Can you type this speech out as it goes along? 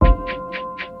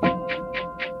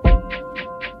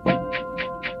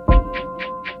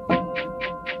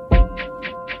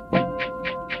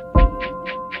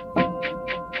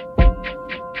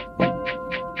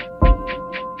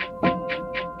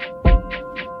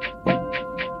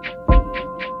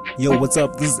Yo, what's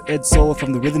up? This is Ed Soul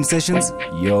from the Rhythm Sessions.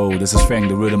 Yo, this is Frank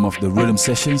the Rhythm of the Rhythm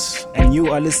Sessions. And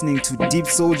you are listening to Deep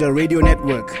Soldier Radio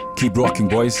Network. Keep rocking,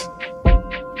 boys.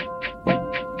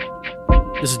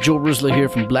 This is Joe Rizzler here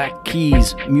from Black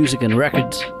Keys Music and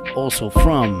Records, also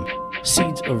from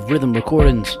Seeds of Rhythm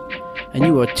Recordings. And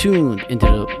you are tuned into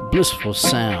the blissful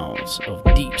sounds of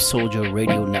Deep Soldier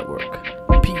Radio Network.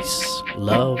 Peace,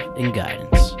 love, and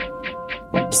guidance.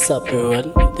 What's up,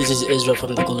 everyone? This is Ezra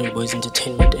from the Golden Boys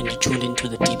Entertainment, and you're tuned into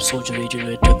the Deep Soldier Radio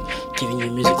Network, giving you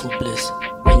musical bliss.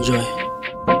 Enjoy.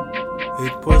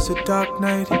 It was a dark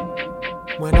night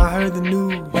when I heard the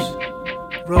news,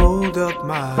 rolled up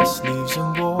my sleeves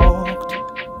and walked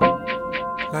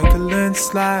like a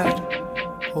landslide,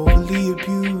 overly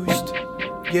abused,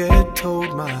 yet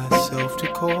told myself to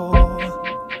call.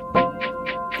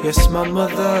 Yes, my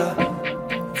mother,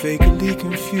 vaguely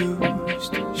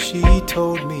confused, she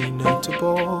told me not to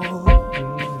bawl.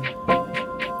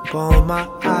 Ball my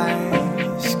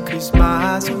eyes, 'cause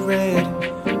my eyes are red,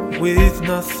 with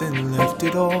nothing left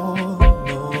at all,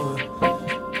 no.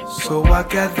 So I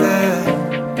gathered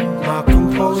my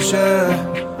composure,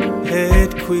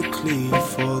 head quickly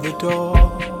for the door,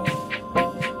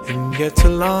 and yet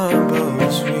alarm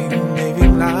bells ring,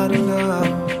 raving loud enough.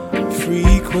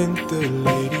 Frequent the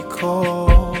lady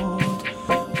called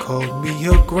me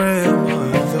her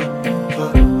grandmother.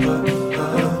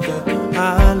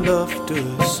 I loved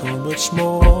her so much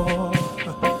more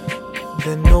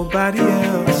than nobody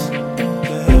else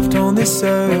left on this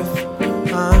earth.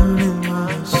 I'm in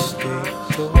a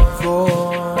state of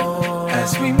awe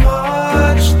as we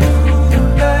march through the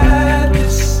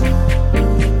madness.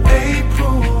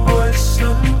 April was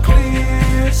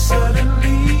unclear,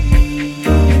 suddenly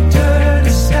it turned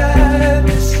to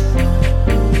sadness.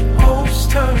 Hopes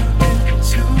turned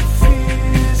into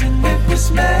fears, and it was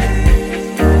made.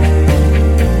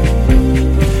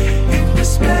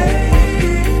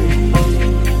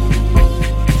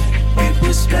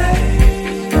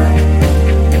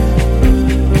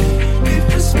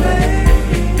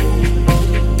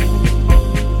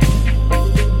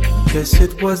 Yes,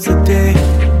 it was the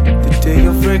day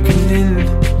of reckoning,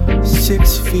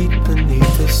 6 feet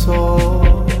beneath us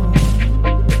all.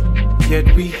 Yet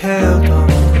we held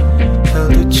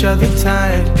each other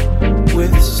tight,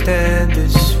 withstand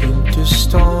this winter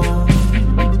storm.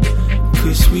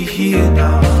 'Cause we here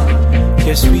now,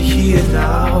 yes we here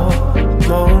now.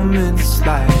 Moments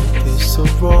like this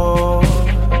are raw.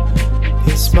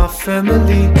 It's my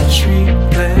family tree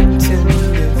planting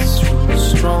its roots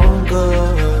stronger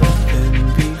than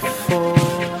before.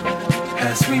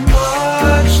 As we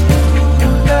march through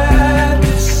the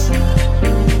madness,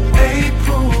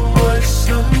 April was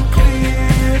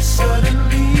unclear,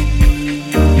 suddenly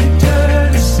it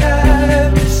turned to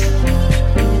sadness.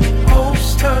 Hopes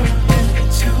turned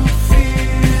into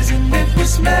fears, and it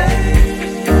was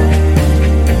made.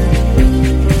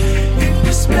 It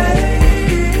was made.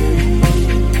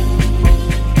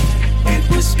 It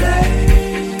was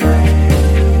made.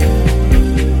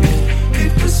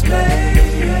 It was made.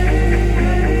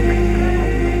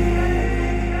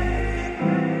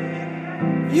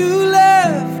 You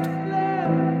left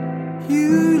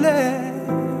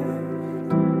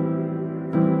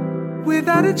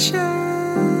without a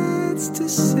chance to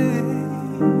say.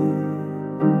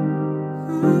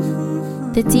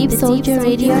 The Deep Soldier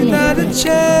Radio Network,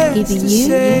 giving you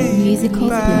musical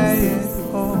bliss.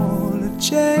 All a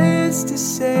chance to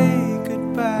say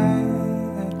goodbye.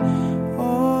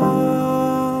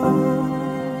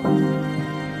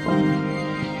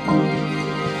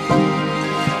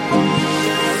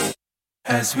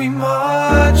 As we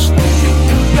march through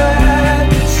the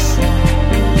madness,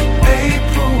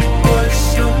 April was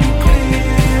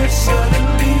unclear,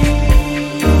 suddenly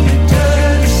it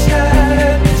turned to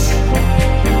sadness.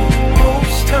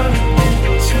 Hopes turned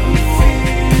into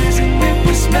fears, and it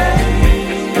was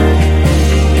made.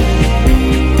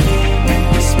 It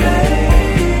was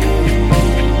made.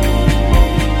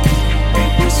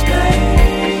 It was made.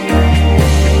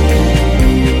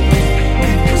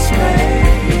 It was made.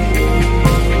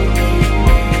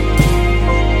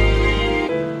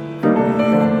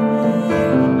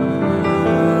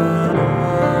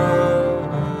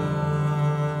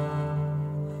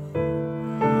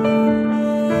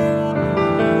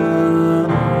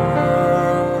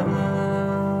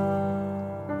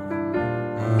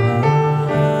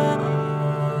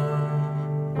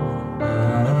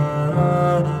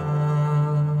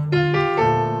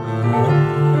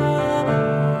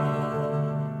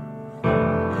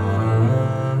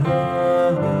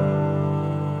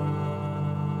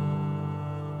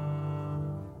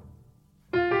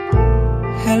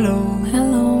 Hello,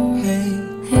 Hello, hey,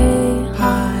 hey,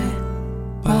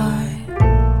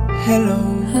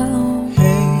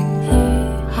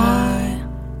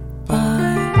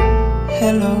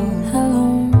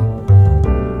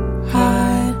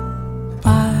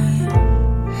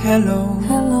 hello,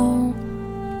 hello,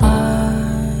 bye.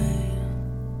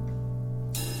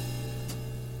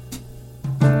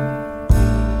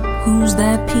 Who's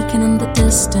that peeking in the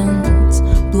distance?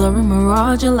 Blurry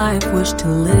mirage, your life, wish to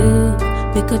live.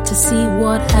 Be good to see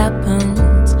what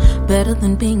happens. Better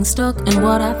than being stuck in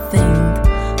what I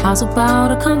think. How's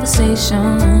about a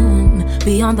conversation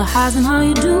beyond the highs and how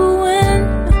you doing?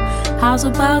 How's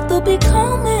about the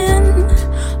becoming?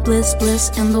 Bliss,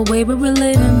 bliss in the way we're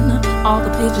relating. All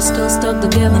the pages still stuck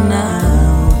together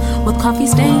now, with coffee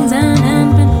stains and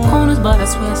bent corners. But I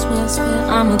swear, swear, swear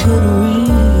I'm a good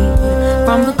read.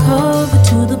 From the cover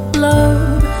to the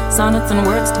blurb, sonnets and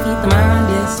words to feed the mind.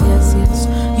 Yes, yes, yes.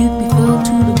 You'd be filled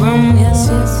to the brim. Yes,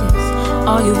 yes, yes.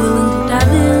 Are you willing to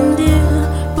dive in, dear?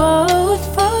 But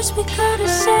first we gotta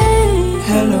say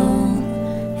hello,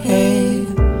 hey,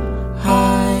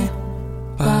 hi,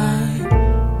 bye.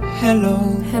 Hello,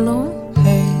 hello,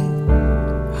 hey,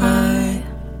 hi,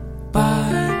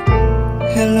 bye.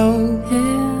 Hello,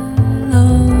 hello,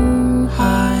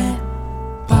 hi,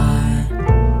 bye.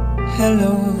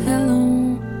 Hello, hello,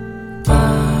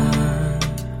 bye.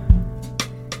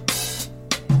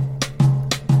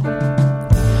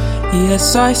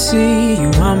 Yes, I see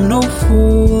you, I'm no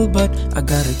fool, but I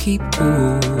gotta keep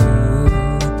cool,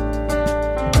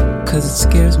 'cause it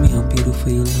scares me how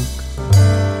beautiful you look.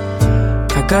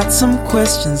 I got some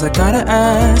questions I gotta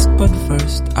ask, but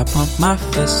first I pump my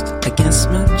fist against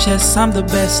my chest. I'm the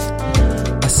best,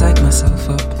 I psych myself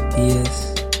up,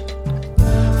 yes.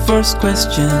 First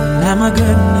question, am I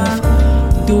good enough?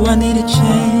 Do I need a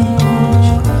change?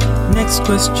 Next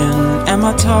question, am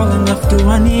I tall enough? Do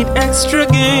I need extra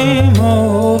game?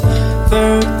 Oh,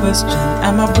 third question,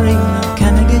 am I brave enough?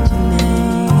 Can I get your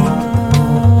name?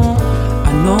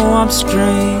 I know I'm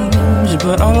strange,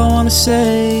 but all I wanna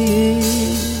say is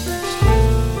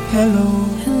hello,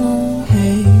 hello,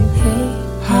 hey, hey,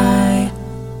 hi,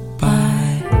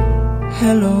 bye.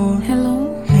 Hello, hello,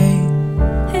 hey,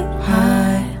 hey,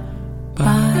 hi,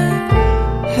 bye.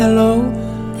 Hello,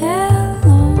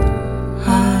 hello,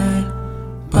 hi,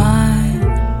 bye.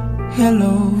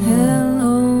 Hello,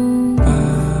 hello,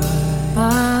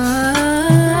 bye.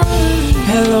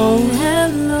 Hello,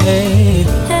 hello, hey,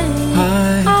 hey,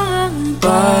 hi, bye,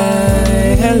 bye.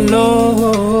 Hello,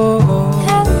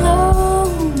 hello,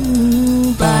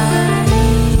 bye.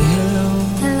 Hello,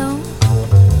 hello,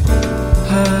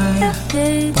 hi,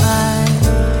 hey, bye,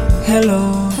 hello,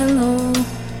 hello.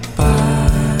 bye.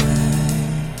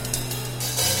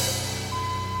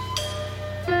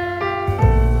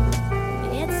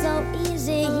 It's so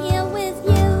easy here with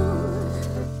you,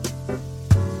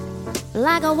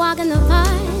 like a walk in the park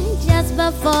just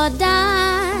before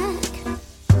dark.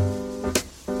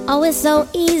 Oh, it's so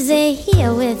easy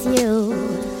here with you,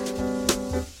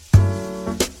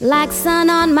 like sun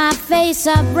on my face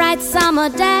a bright summer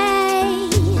day.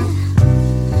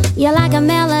 You're like a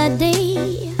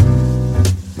melody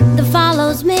that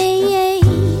follows me,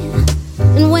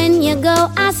 and when you go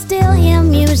I still hear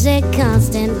music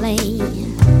constantly.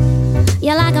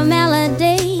 You're like a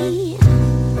melody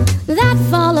that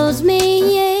follows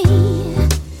me,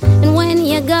 and when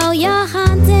you go you're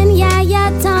haunting, yeah,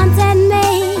 you're taunting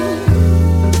me.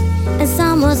 And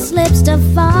summer slips to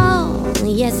fall,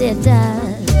 yes it does.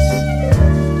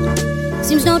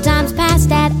 Seems no time's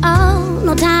passed at all,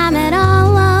 no time at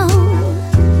all.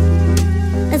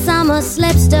 And summer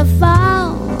slips to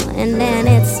fall, and then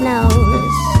it snows.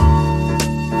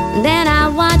 And then I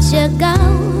watch you go,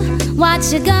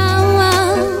 watch you go.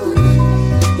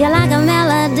 You're like a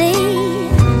melody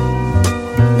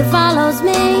that follows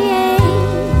me,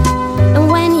 and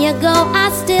when you go I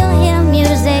still hear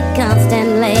music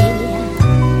constantly.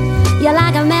 You're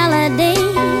like a melody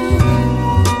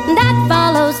that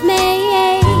follows me,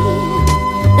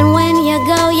 and when you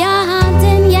go you're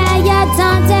haunting, yeah, you're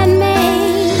taunting me.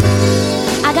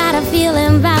 I got a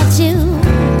feeling about you,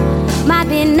 might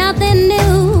be nothing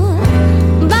new,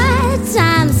 but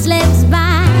time slips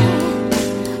by,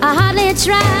 I hardly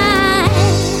try.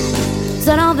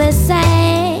 So don't be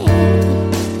sad,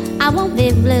 I won't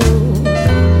be blue,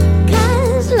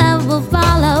 'cause love will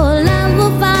follow, love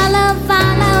will follow,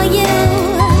 follow you.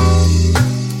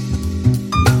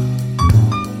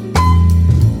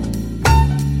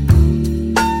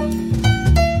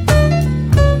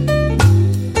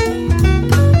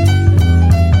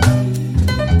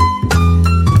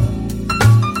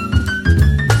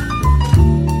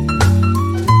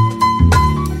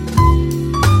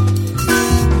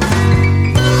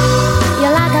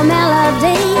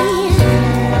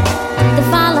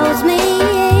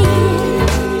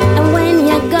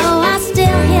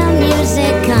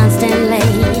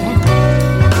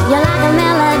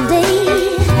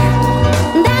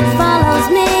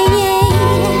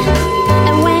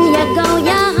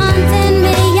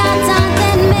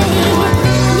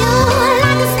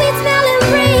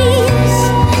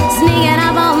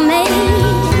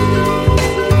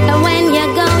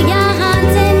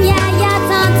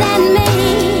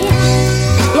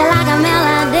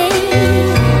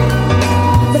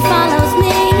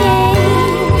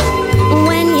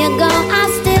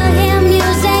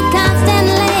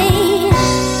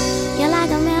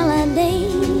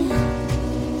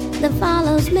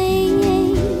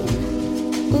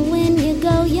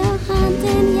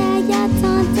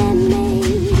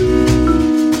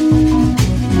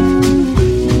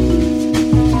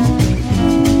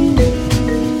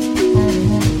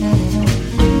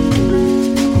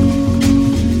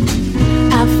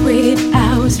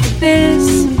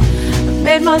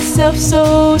 myself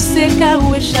so sick, I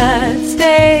wish I'd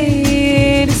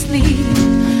stayed asleep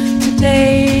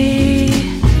today.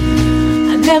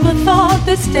 I never thought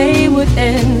this day would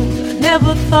end. I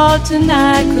never thought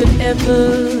tonight could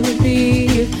ever be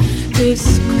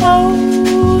this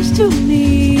close to me.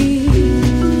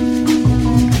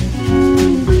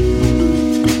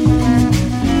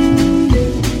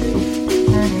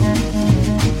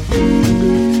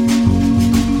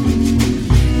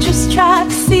 Just try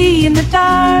to see in the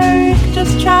dark,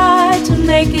 just try to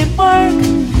make it work,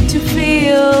 to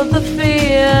feel the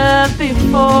fear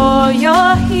before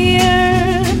you're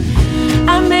here.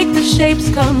 I make the shapes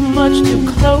come much too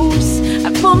close. I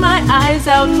pull my eyes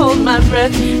out, hold my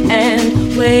breath,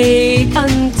 and wait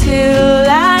until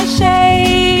I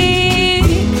shake.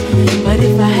 But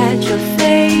if I had your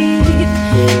faith,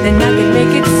 then I could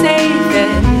make it safe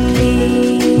and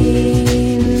clean.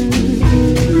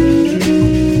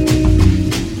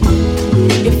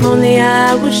 If only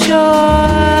I was sure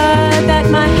that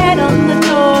my head on the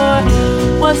door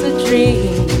was a dream.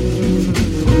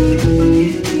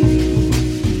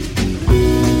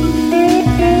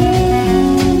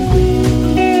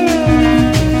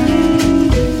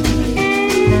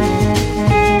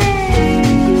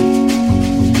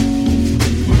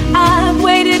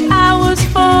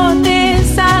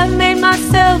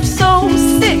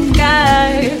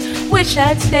 Wish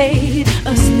I'd stayed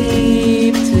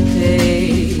asleep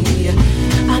today.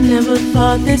 I never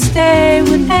thought this day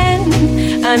would end.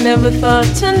 I never thought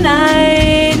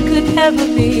tonight could ever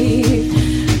be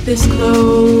this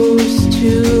close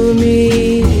to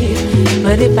me.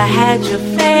 But if I had your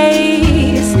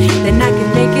face, then I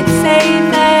could make it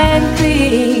safe and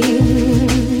clean.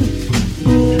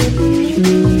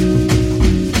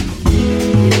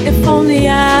 If only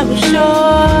I was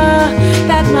sure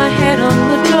that my head on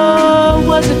the door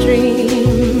was a dream.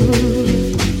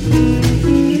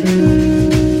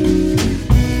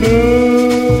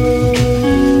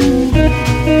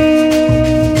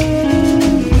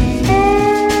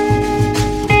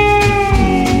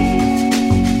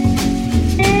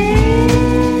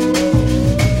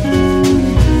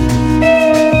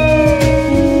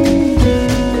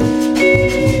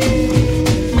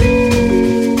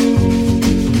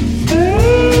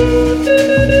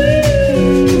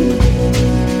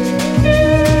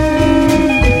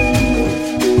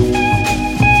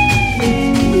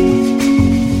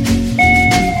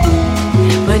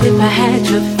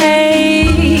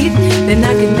 Then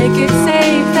I can make it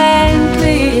safe and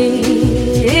clean.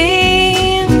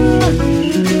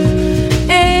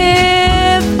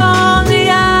 If only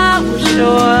I was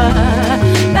sure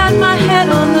that my head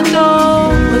on the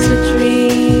door was a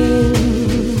dream.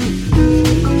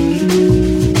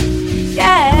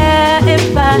 Yeah,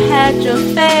 if I had your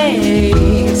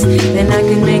face, then I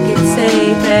can make it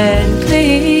safe and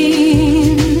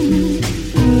clean.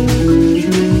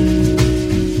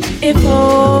 If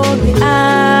only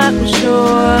I was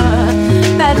sure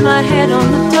that my head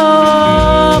on the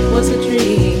door was a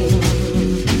dream.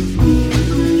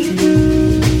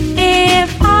 If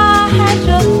I had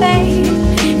your faith,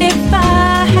 if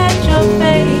I had your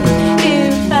faith,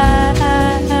 if I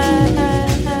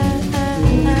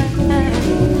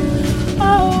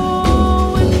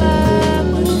oh, if I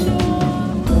was sure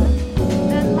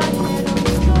that my head on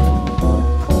the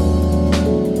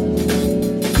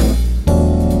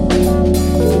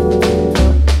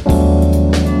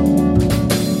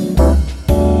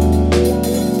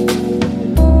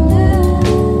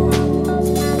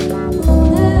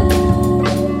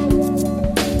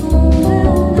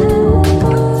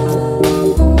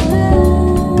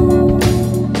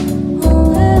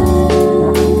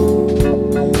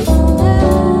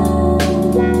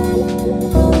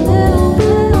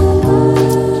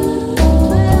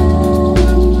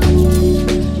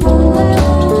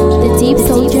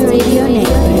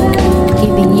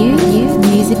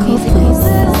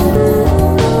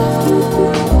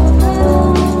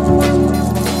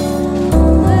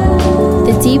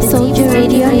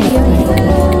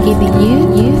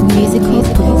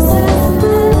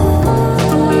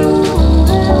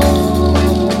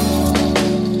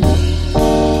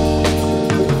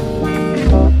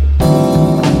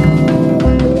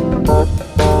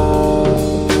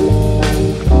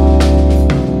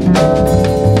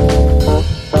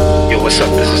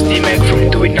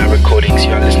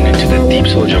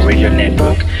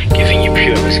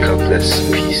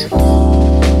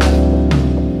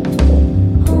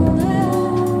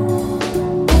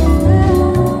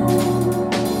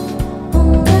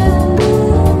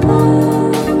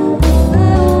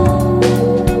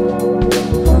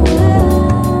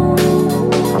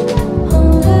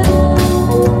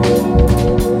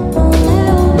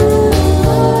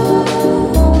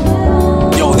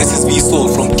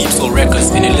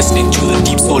the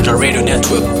Deep Soldier Radio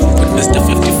Network with Mr.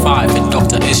 55 and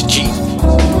Dr. SG.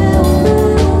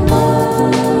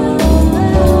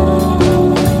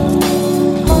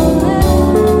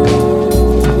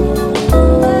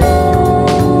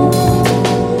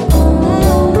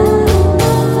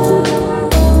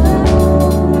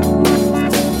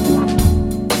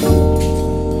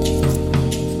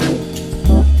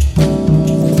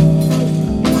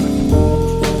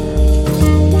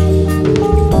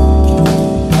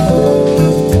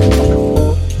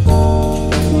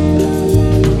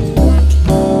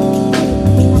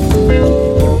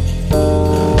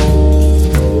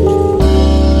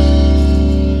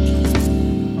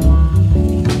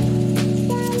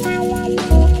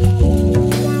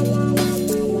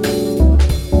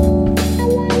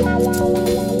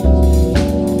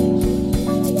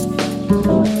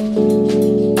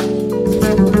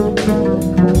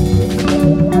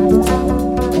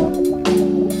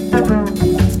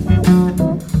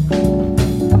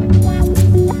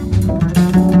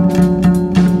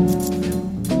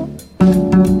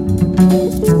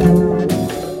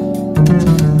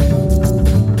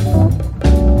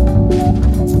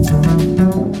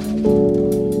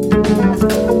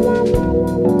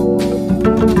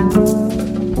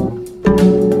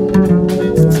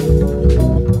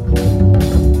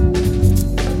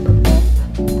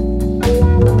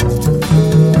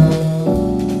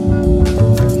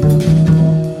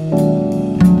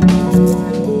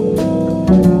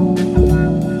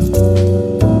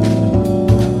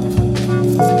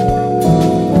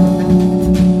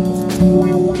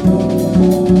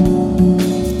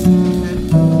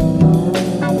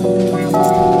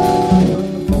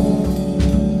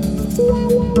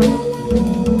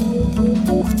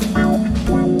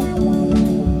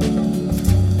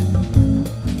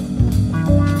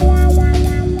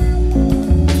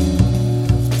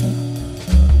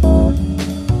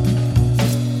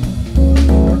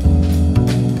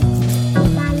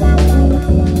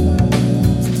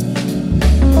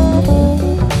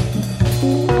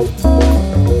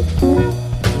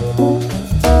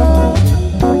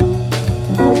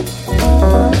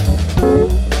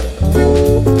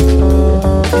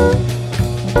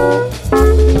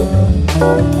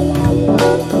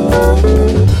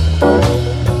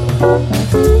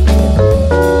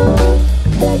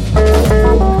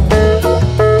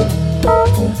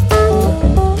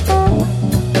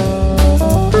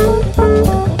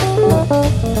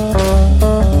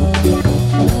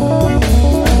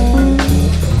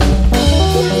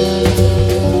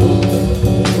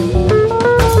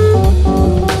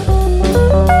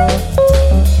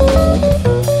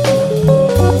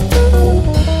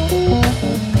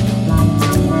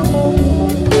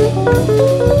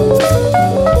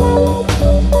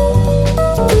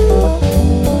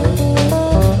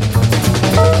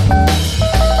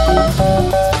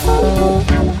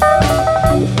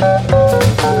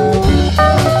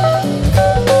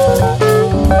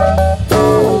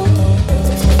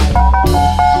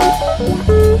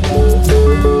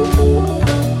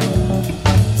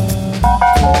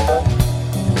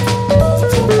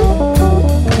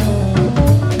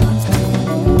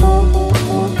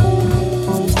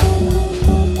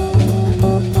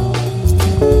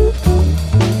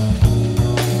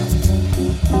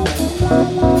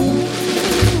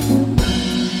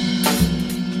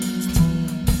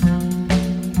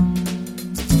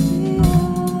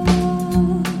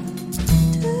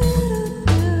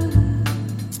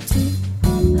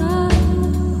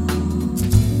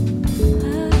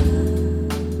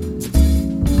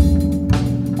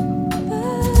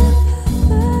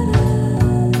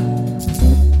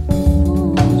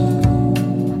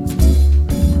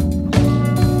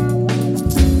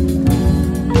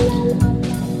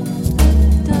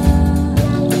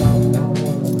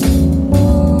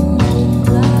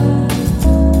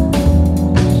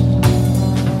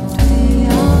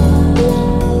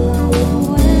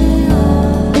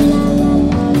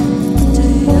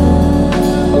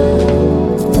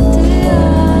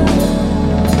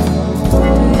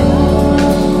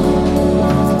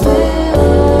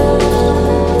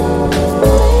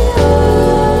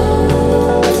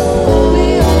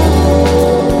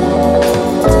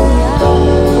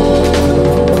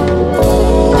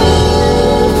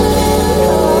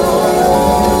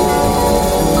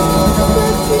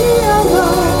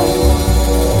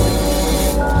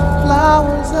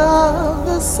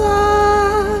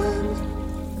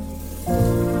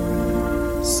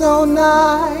 so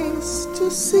nice to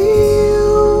see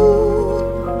you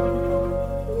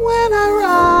when I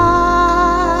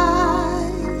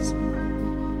rise,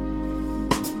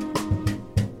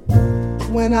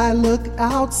 when When I look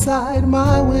outside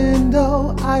my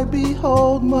window, I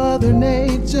behold Mother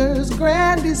Nature's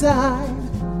grand design.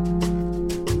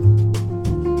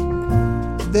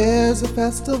 There's a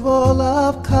festival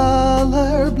of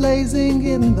color blazing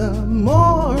in the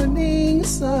morning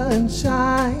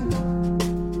sunshine.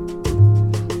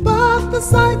 But the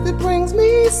sight that brings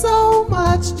me so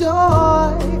much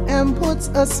joy and puts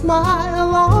a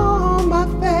smile on my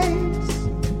face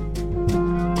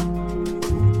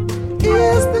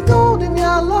is the golden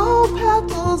yellow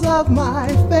petals of my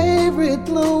favorite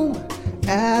bloom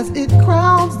as it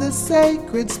crowns this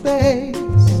sacred space.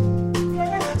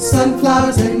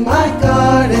 Sunflowers in my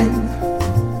garden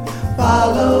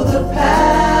follow the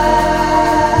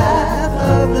path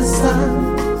of the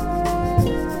sun.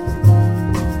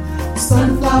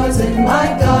 Sunflowers in my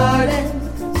garden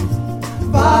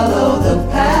follow the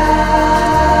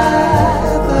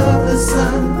path of the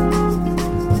sun.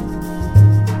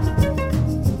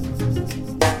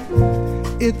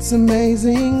 It's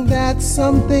amazing that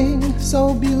something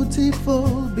so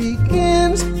beautiful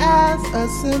begins as a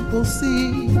simple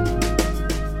seed,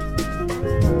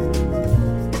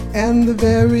 and the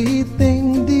very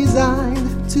thing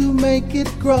designed to make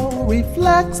it grow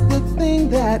reflects the thing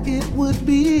that it would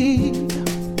be.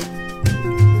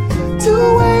 To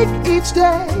wake each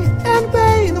day and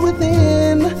bathe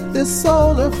within this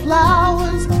solar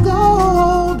flower's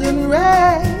golden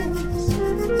rays.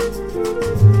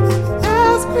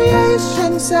 As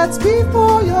creation sets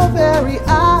before your very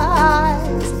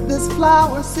eyes, this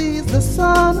flower sees the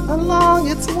sun along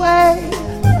its way.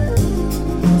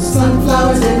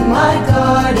 Sunflowers in my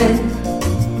garden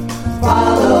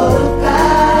follow the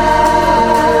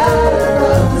path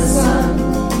of the sun.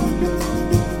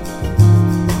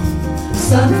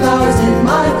 Sunflowers in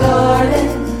my garden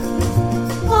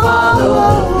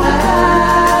follow the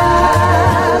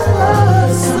path of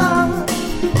the sun.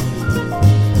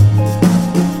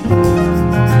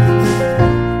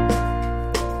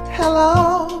 Hello,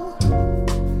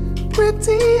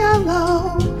 pretty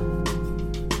yellow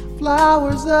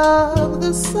flowers of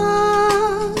the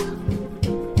sun.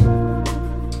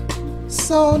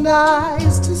 So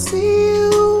nice to see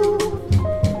you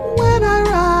when I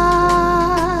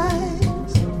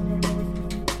rise.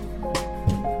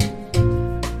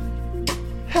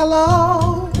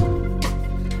 Hello,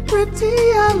 pretty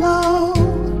yellow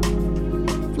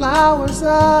flowers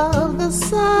of the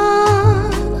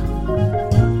sun.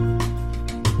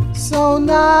 So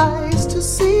nice to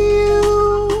see you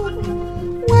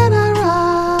when I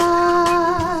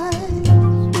rise.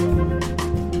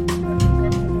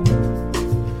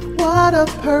 What a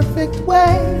perfect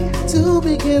way to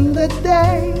begin the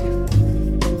day.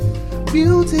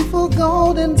 Beautiful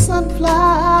golden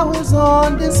sunflowers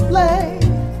on display,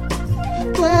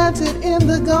 planted in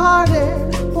the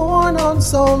garden, born on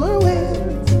solar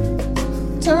winds,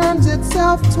 turns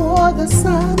itself toward the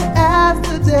sun as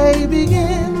the day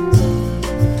begins.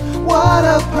 What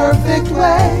a perfect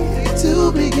way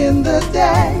to begin the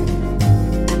day.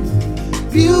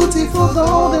 Beautiful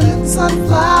golden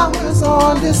sunflowers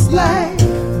on display,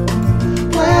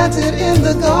 planted in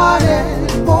the garden,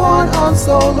 born on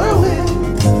solar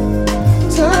winds,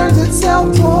 turns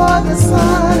itself toward the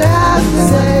sun as the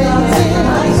day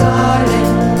begins.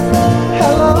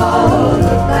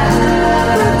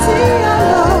 Hello, pretty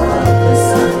yellow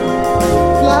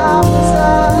flowers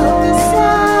of the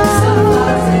sun.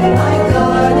 Sunflowers in my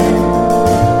garden,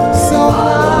 so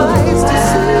nice to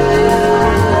see you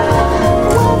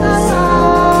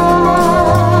when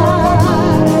I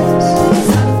rise.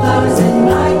 Sunflowers in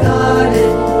my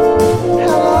garden,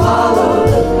 follow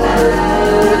the path.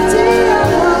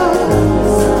 Pretty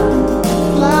yellow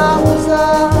flowers of the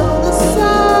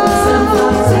sun.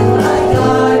 Sunflowers in my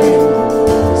garden, so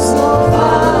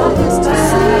nice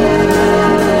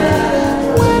to see you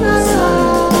when I rise.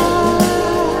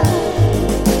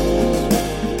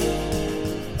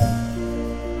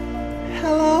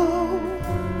 Hello,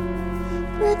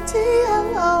 pretty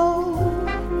yellow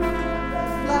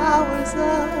flowers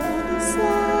of the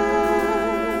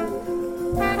sun.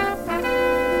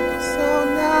 So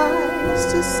nice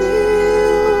to see you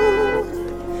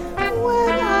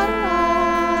when I rise.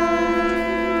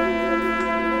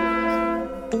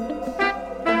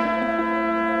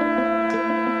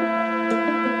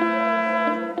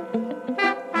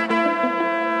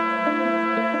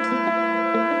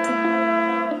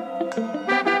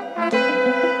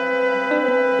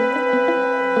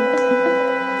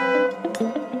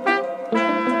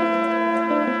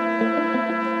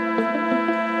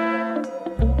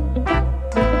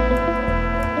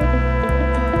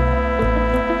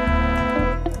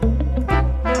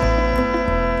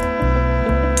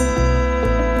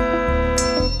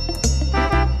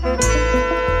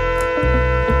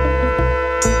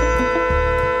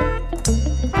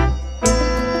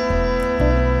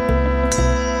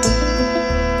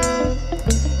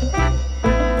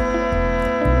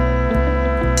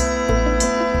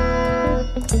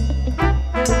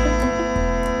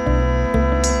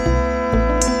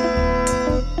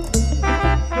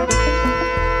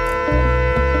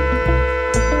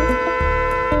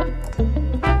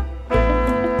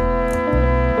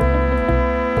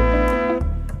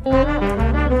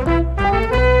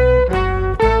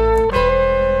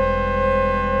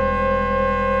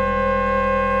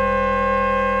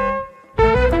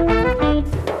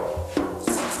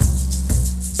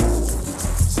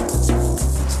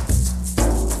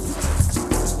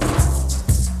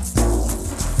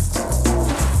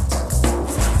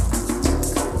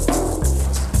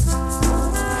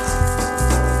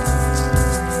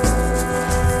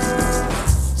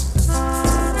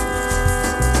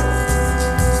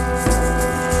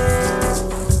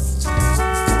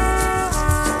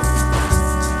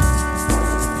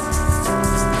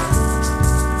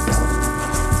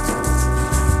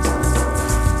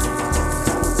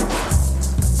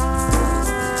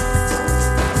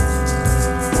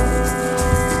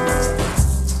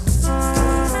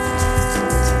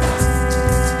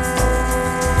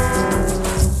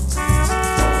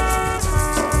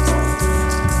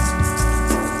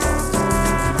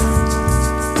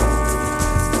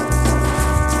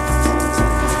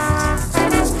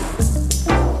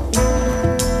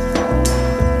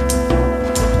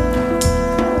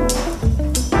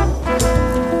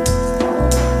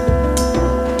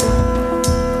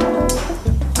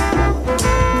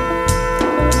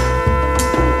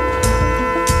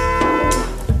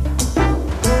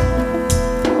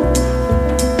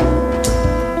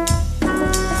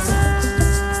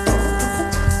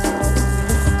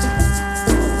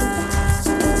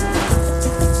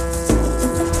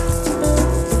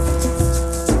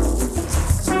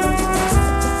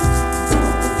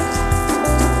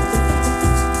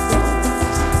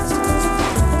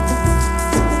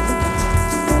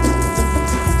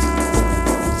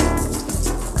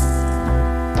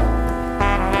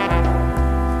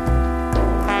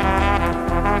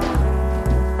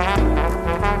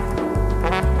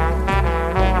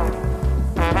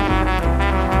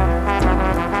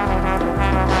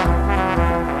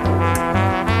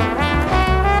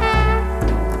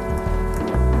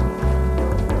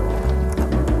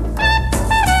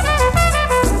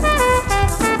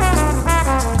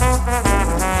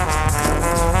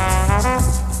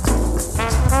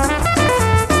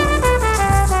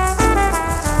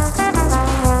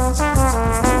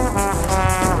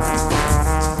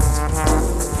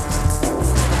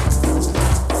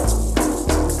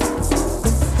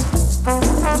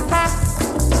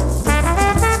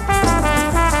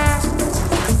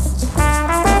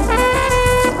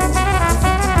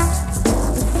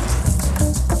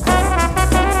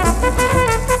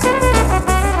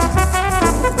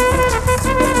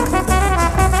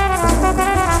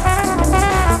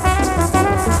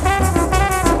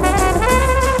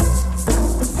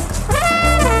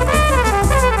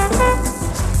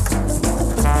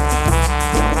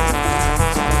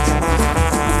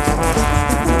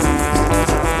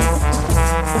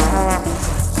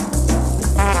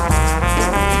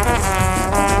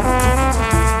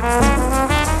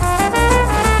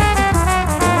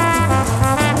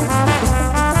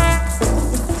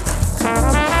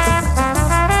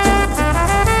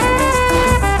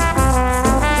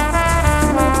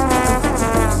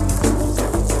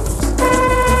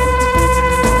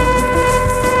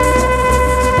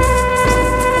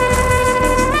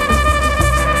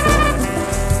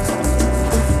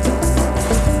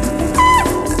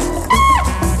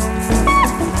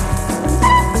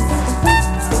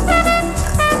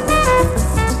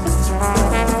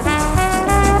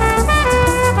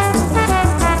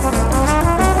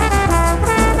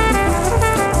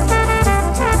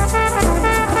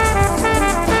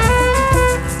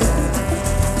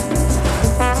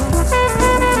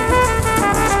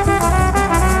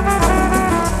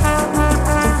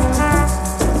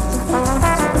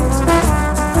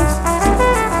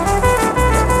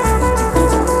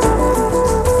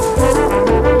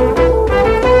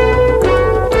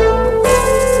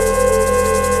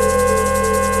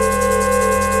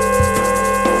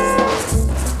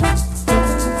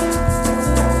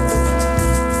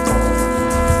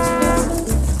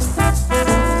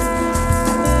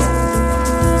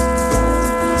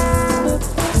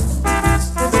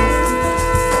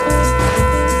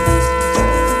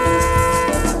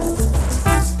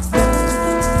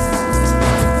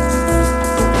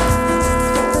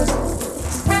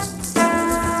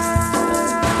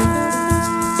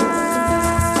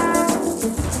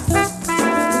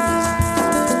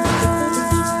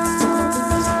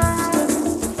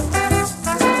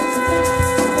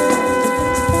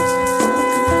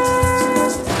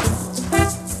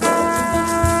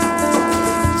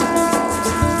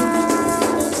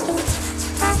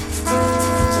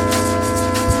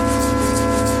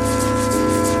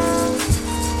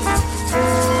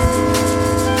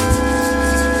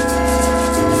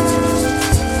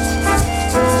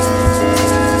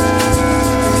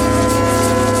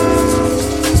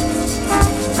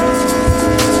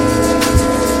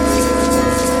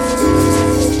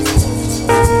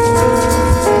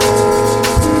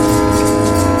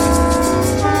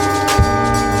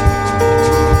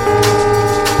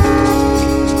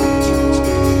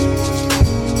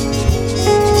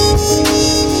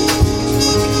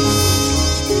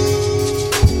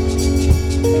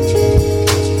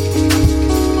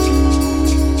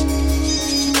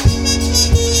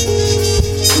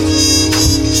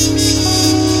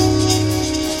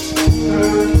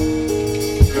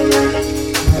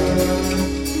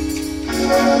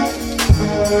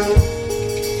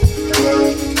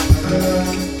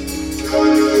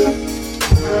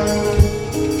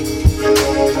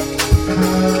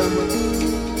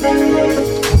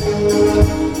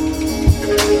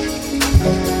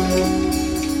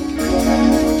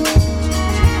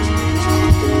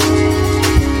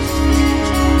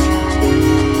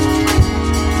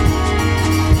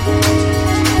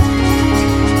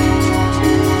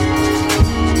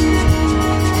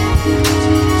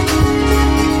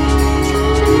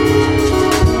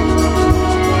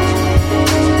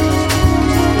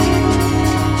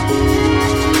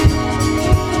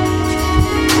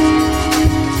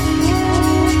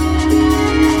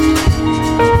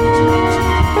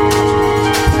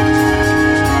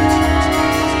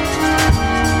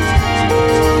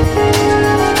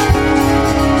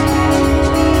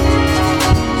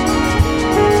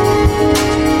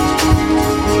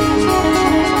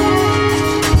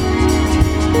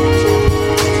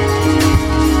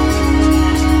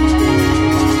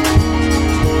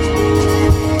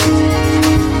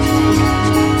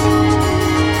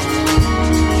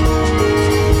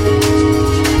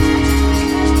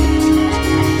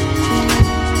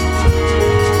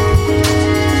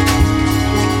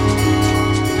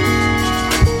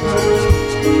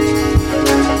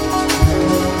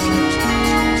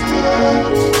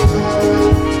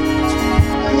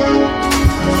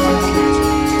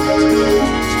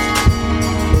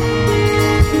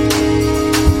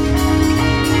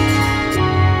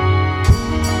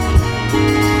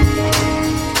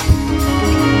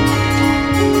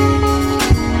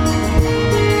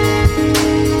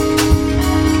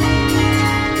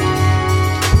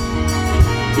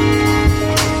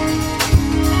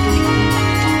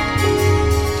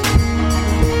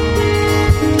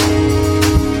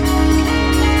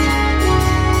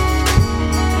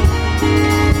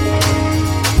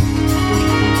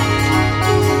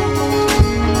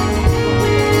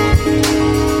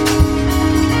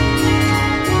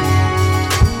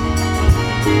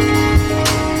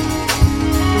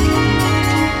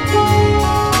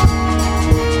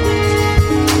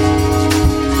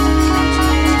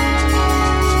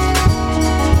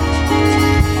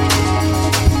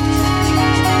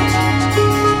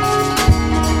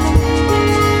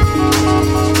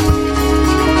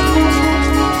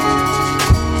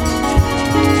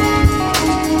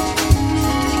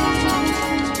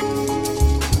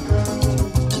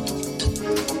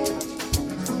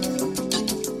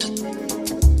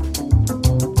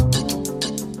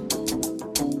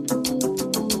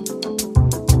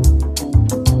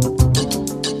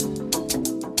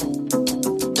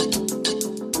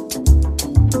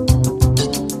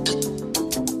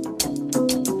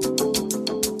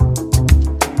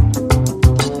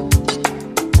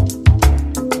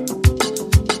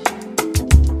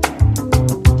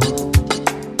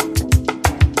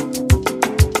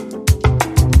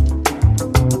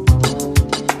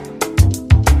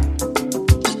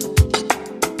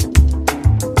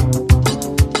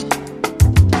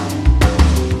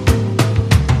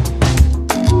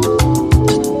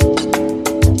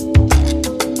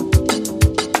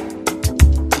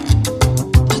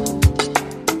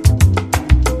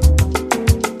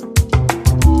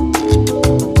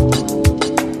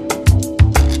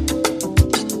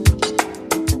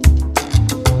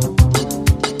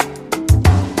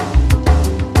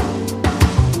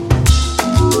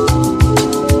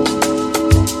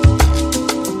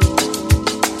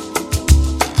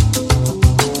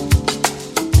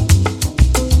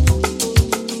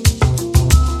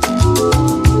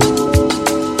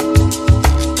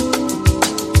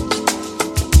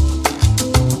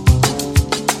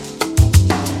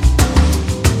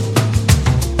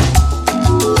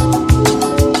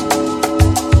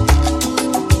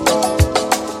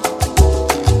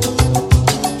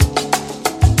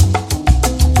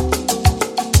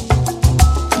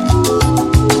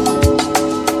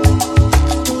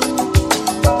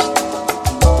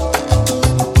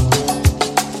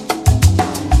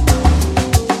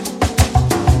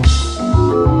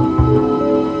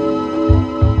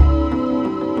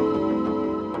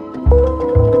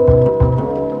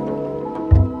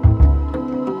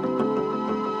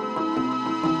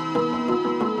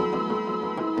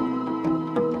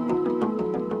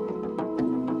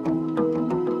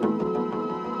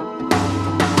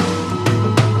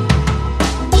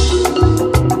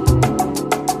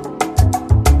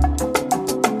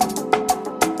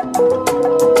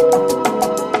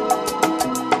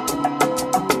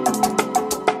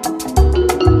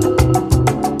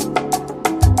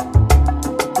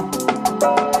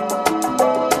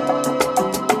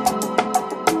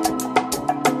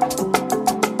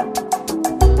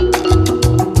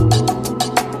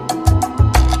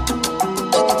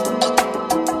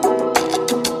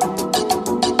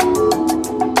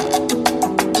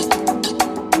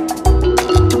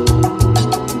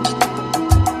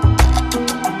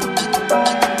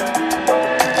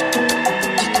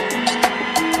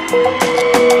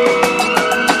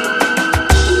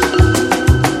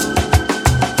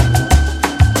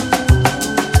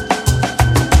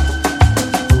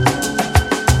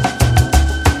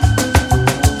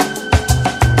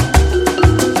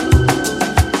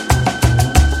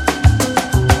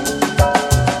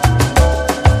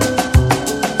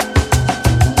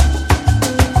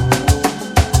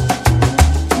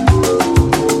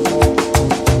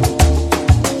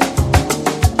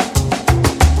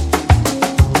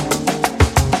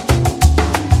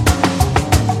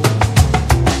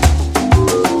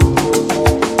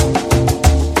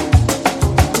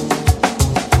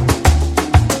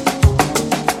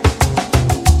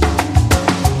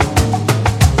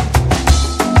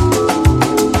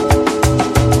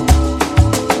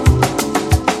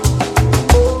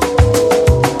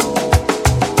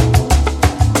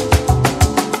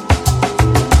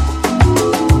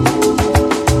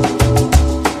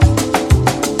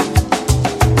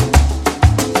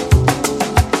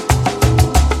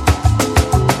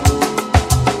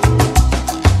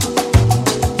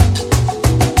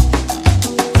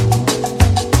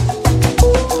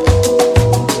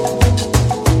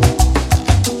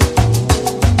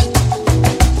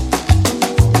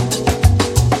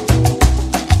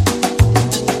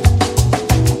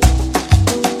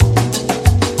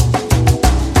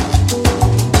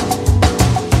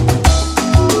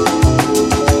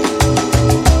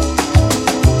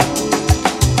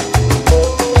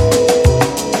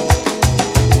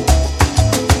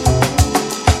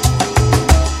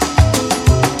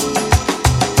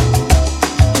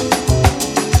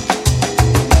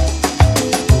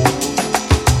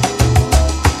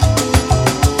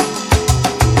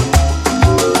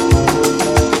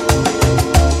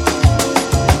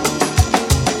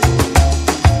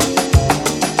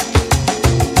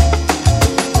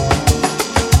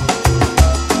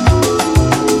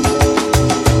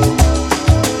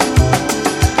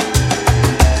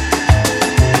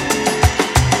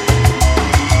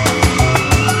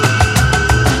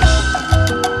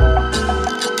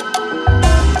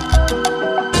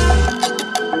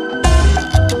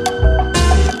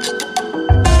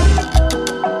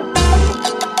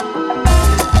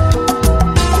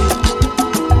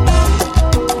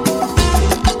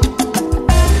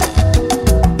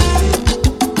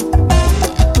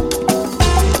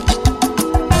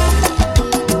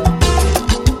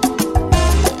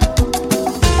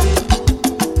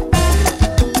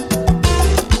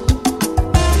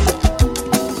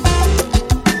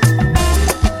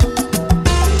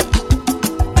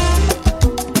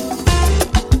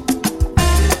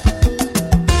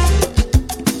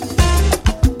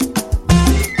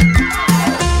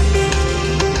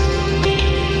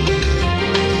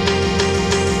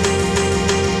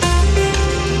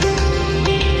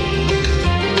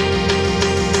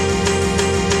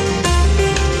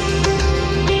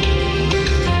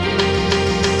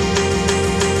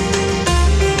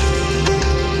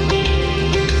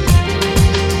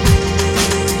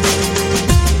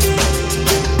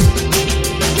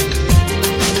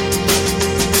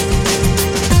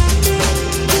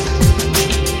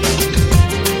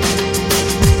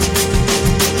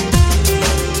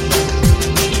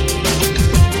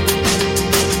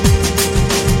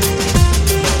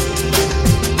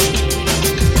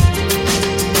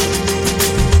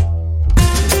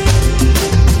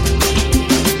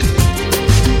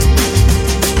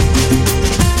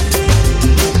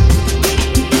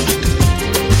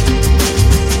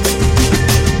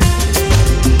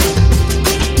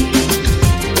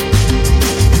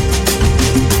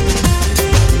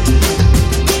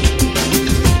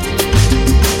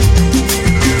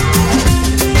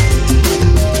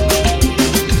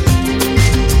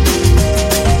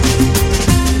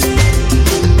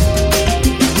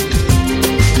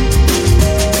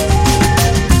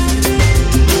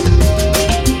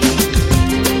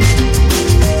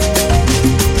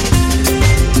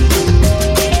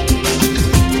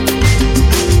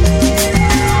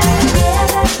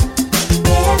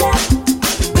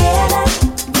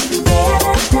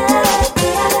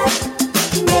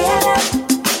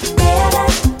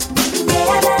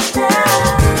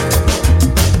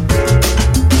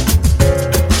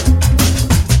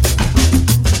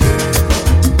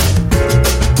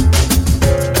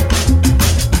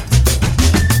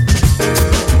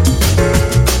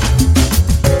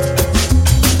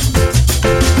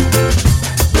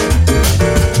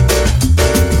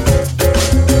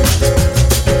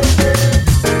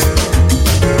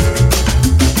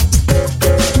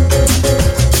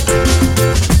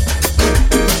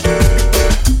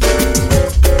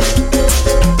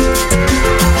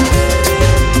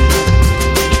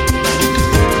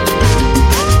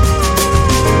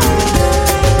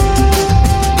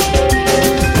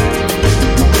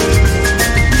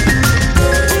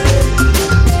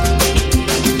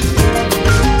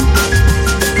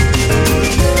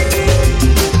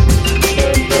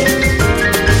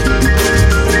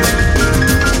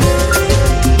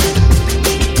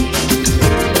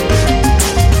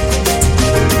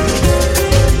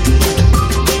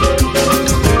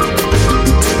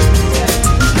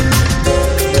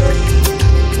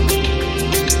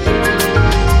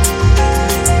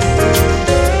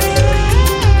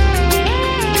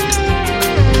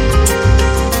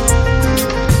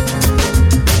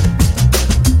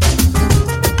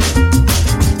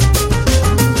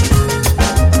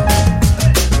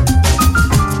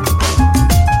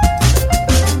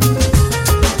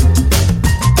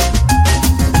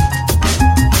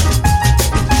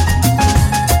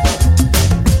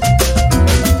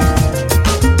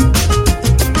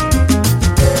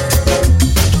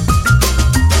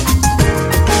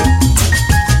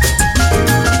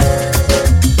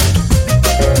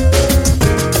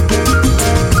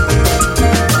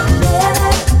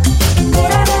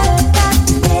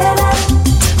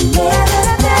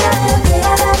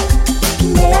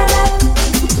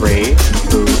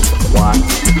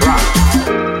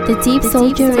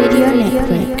 Soldier Radio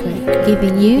Network,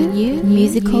 giving you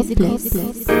musical bliss.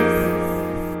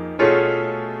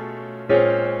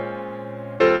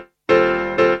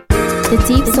 The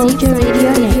Deep Soldier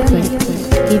Radio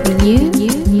Network, giving you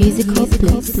musical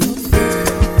bliss.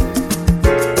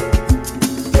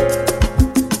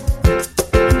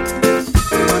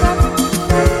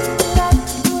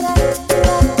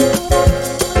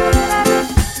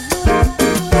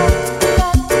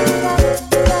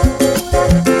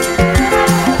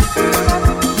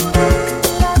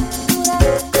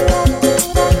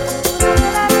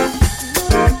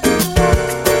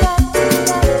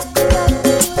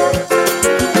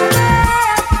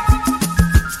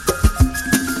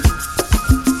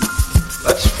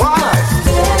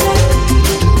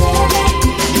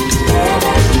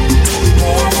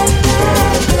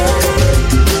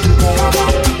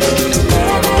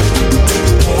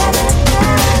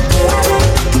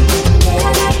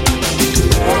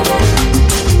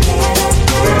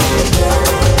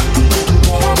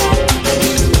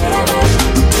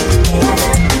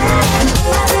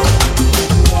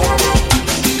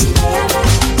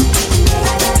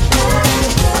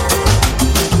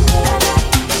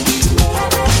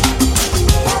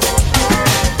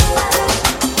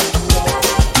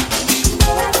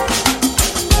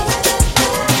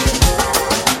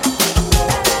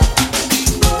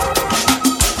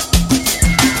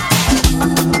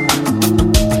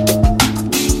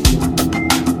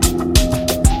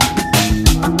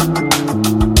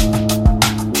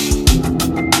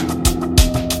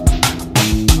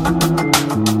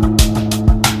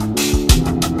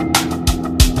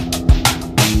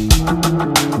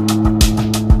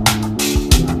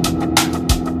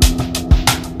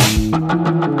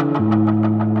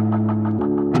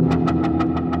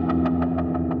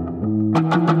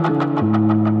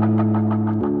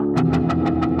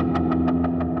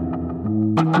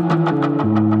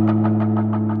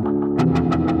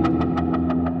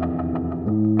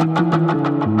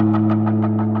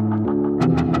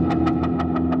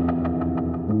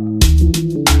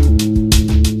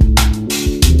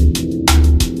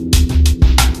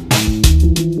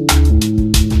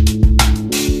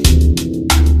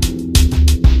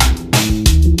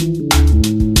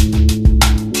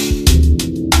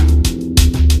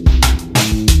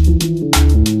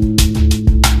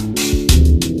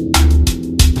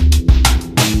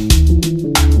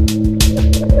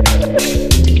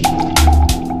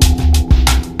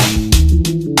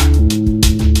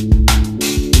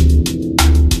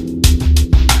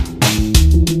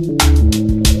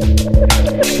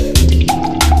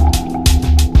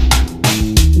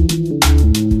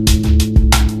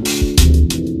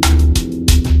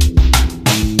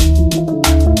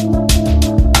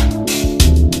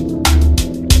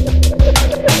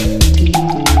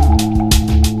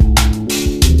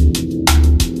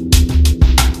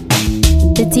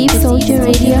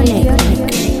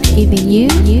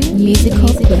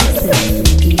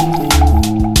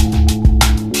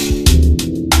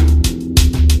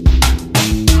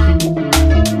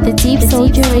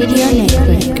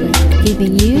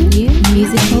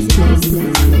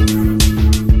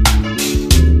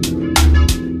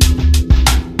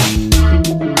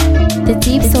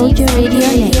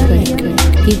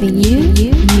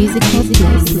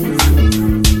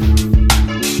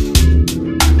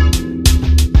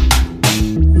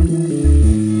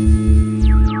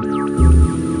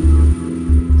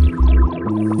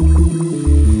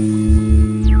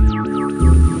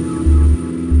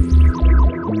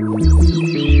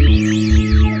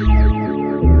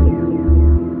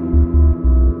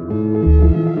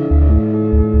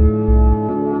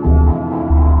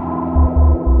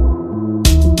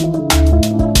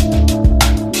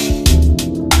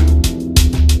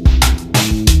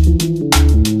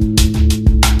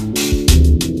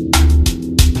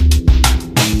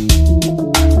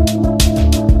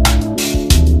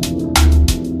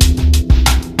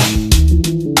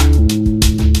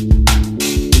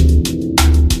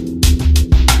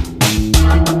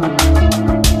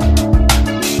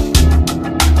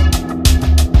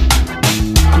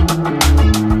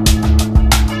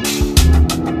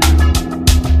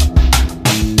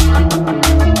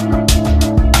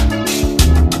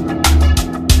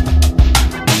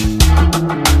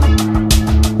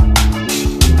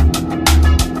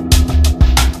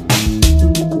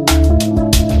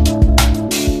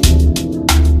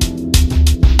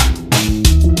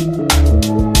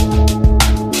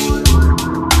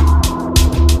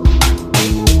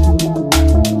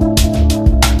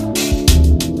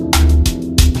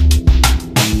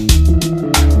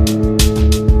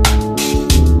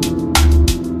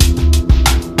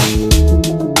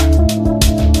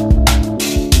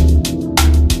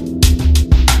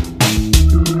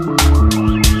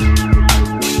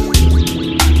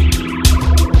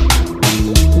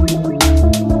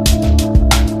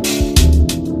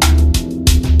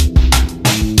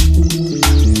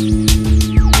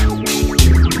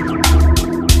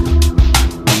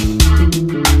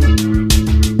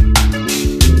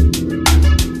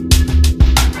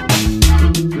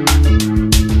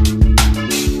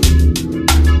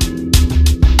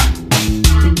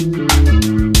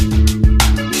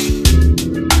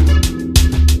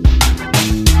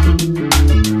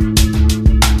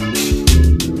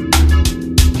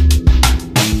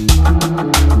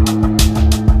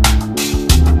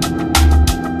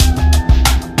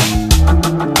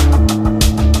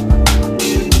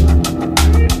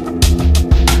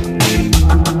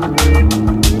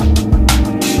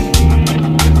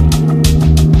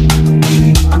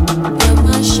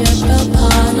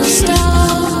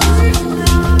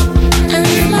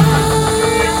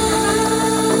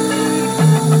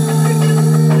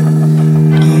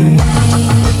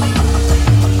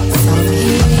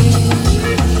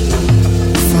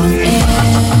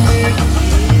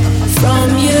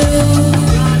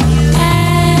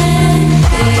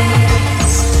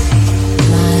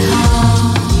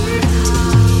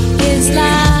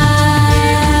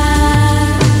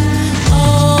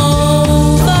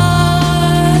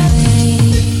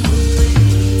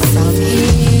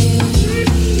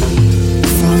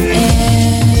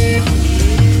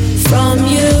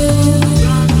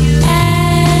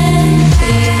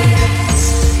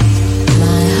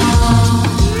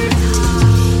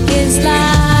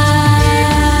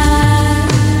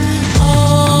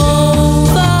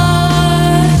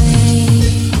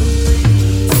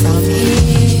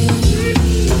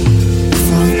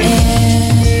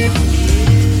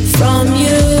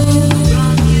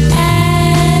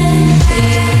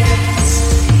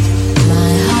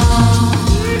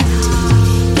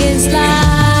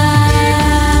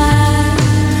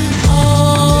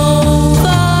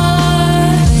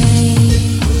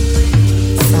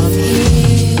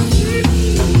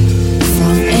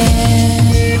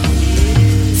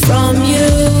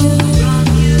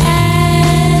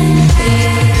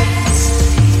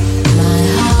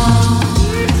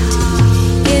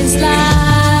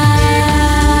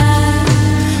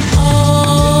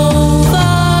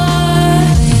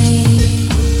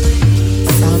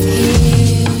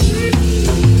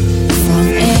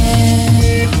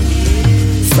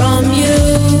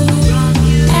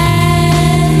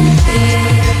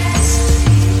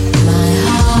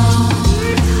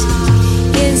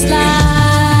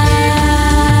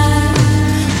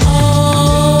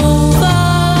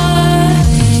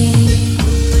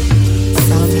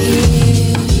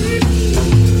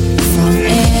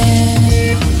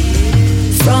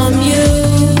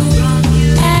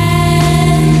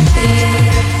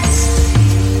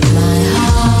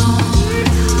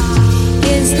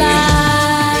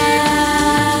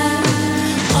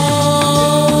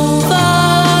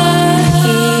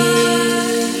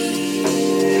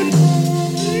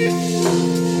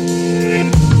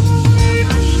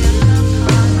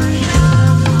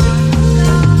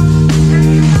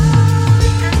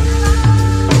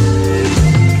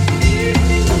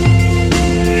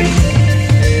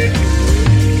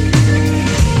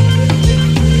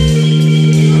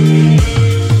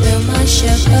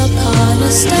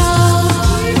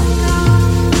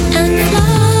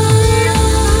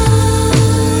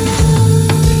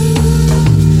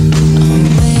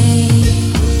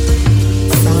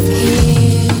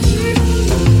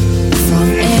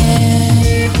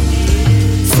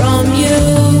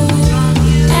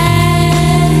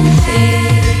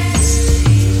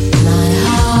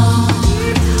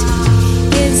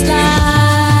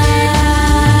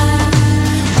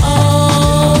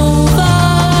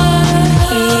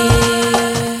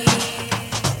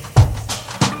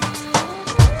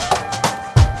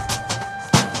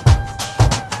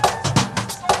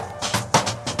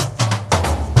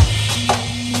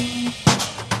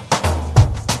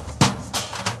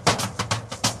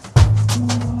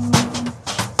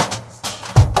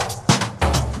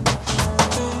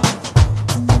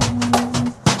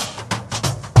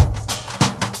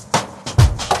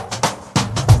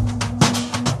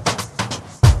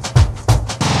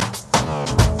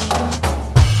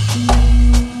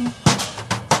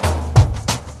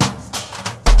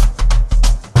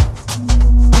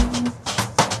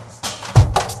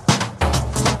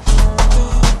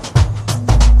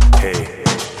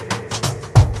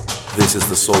 This is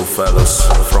the Soul Fellas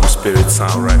from Spirit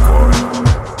Sound Record.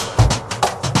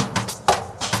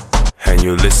 And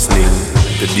you're listening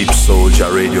to Deep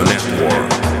Soulja Radio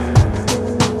Network.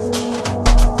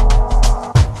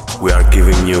 We are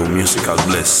giving you musical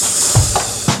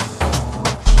bliss.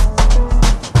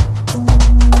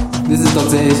 This is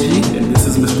Dr. SG and this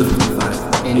is Mr.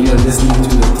 55. And you are listening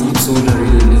to the Deep Soulja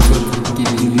Radio Network,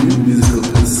 giving you musical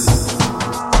bliss.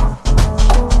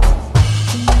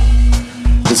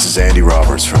 This is Andy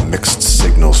Roberts from Mixed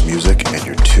Signals Music, and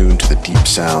you're tuned to the deep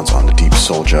sounds on the Deep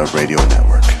Soulja Radio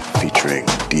Network, featuring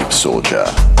Deep Soulja.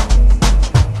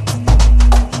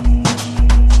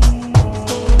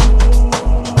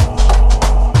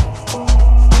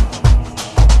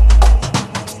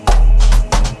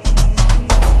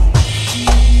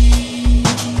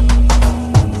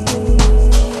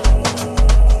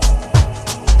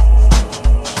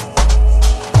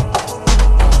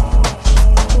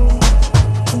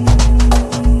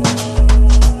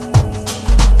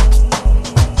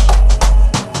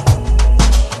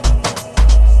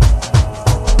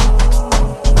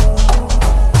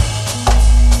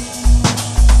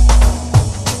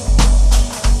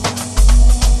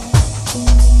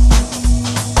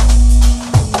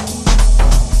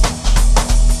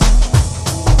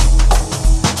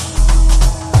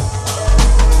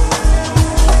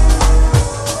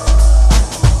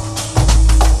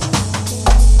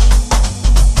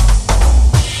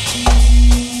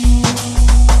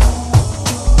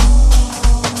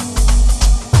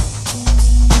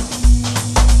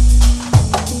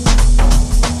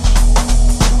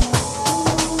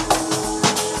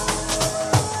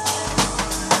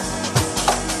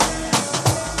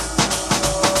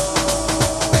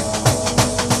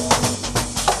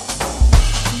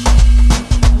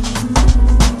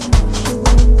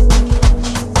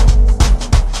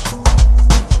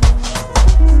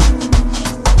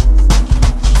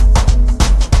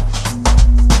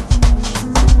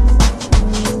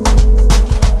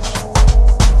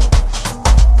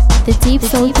 Deep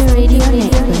Soulja Radio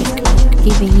Network,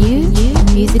 giving you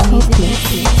musical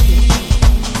bliss.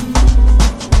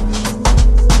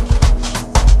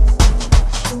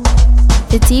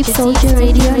 The Deep Soldier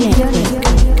Radio Network,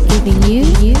 giving you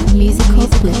musical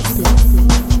bliss.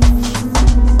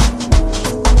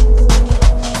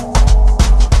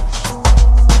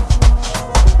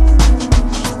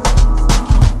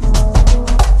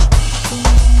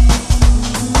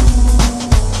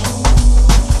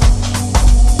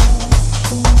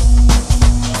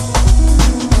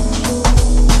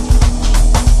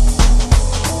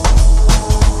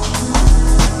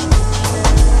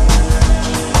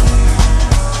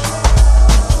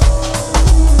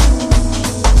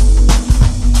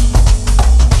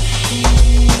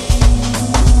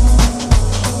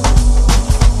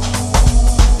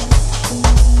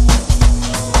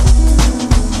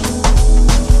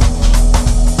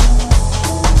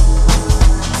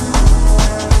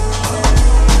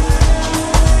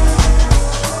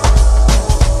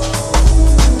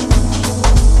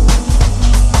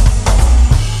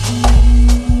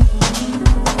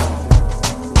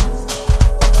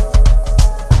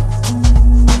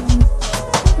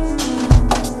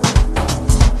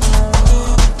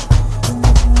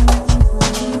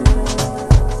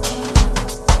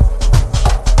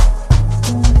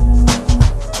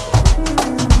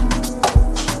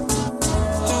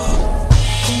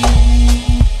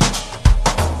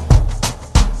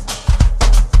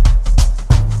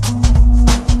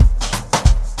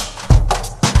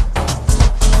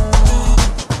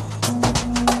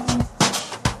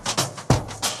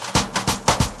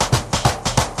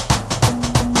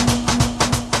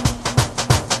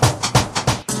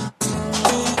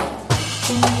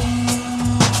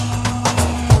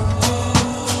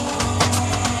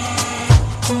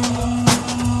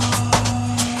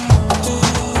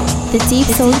 The Deep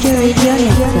Soldier Radio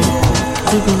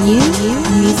Network, giving you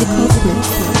musical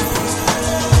bliss.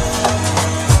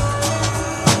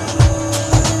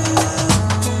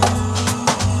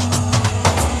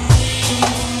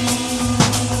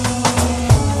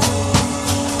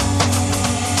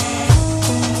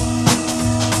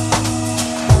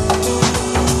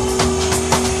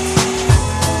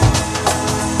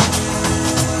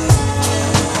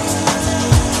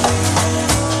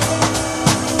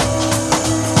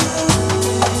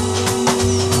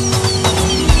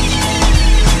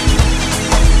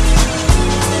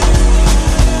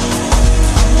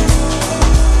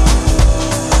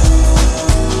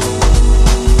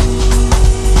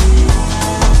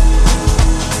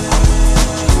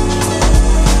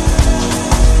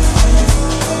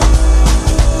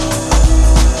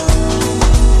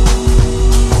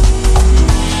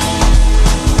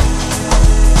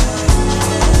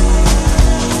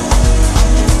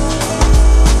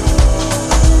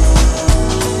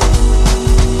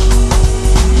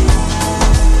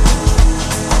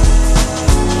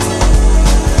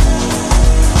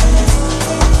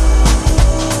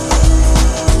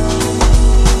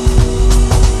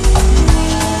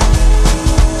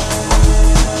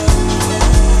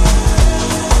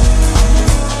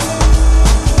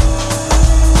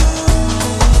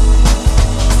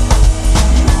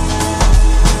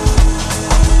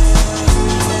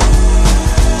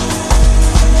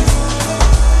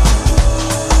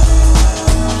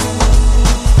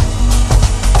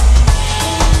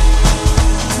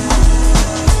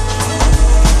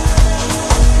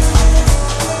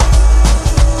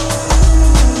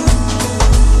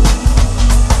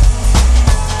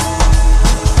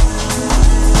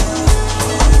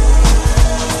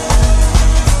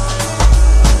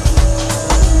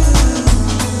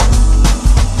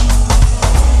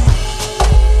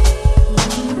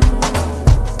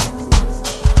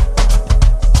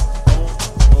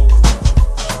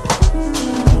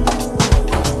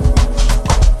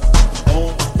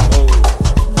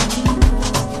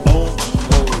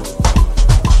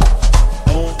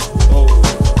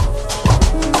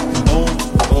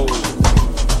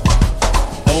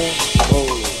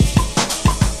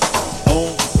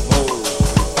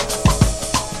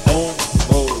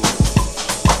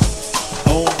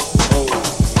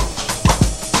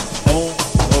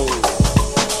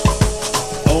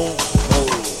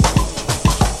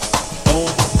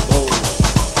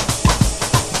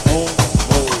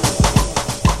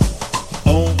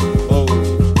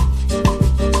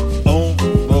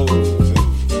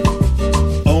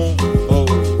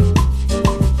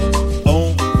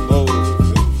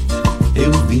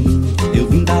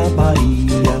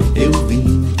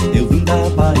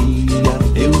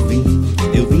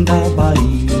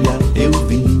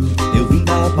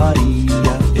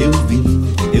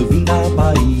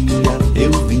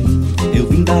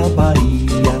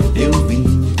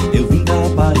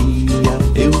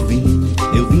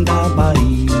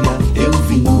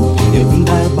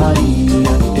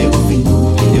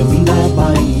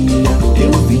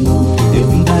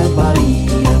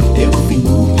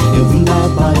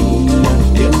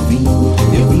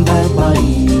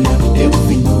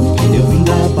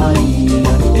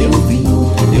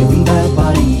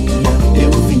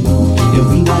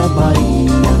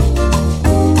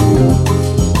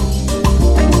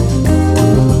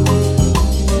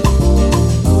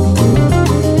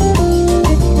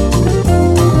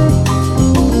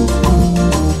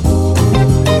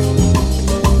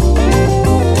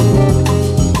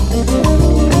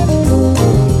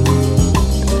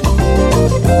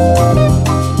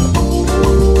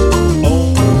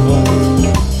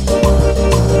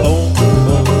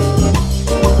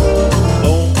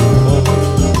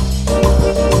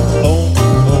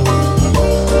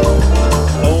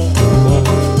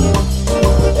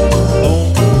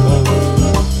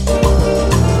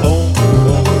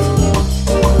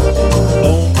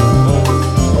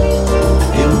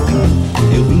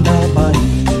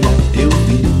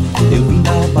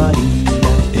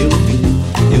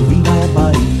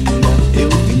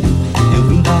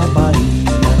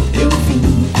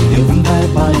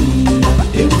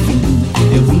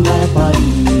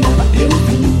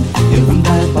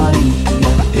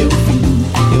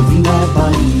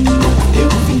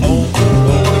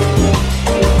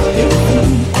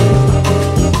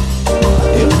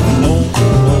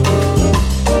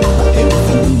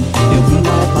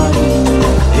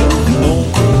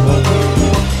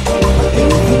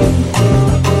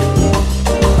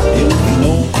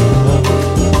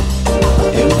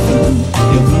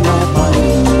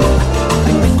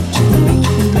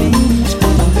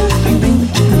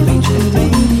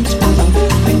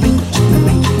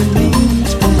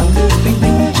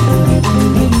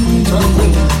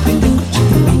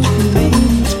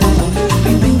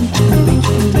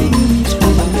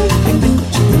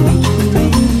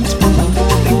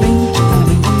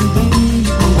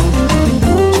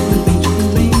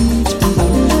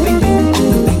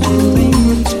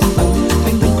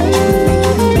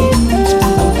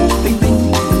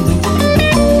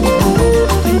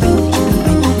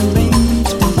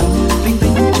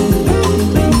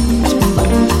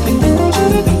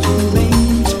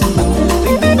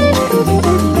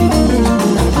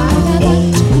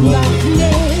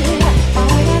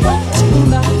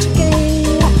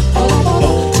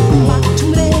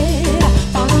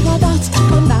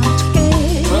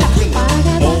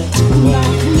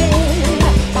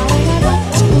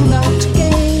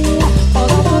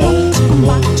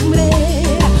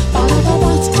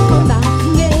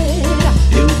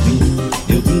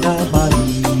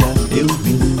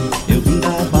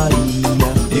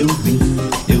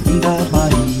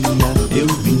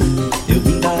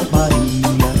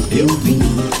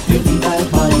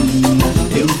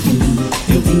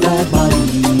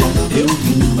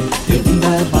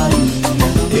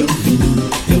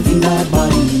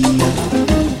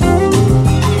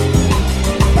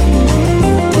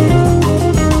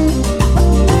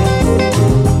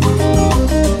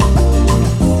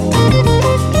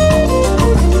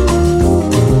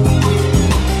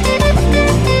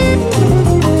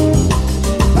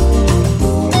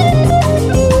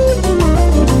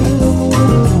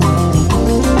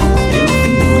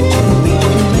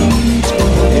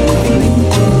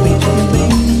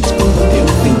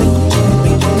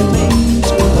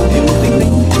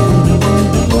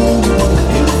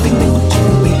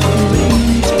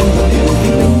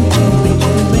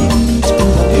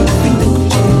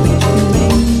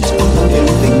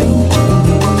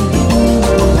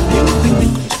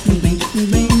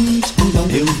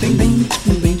 ding ding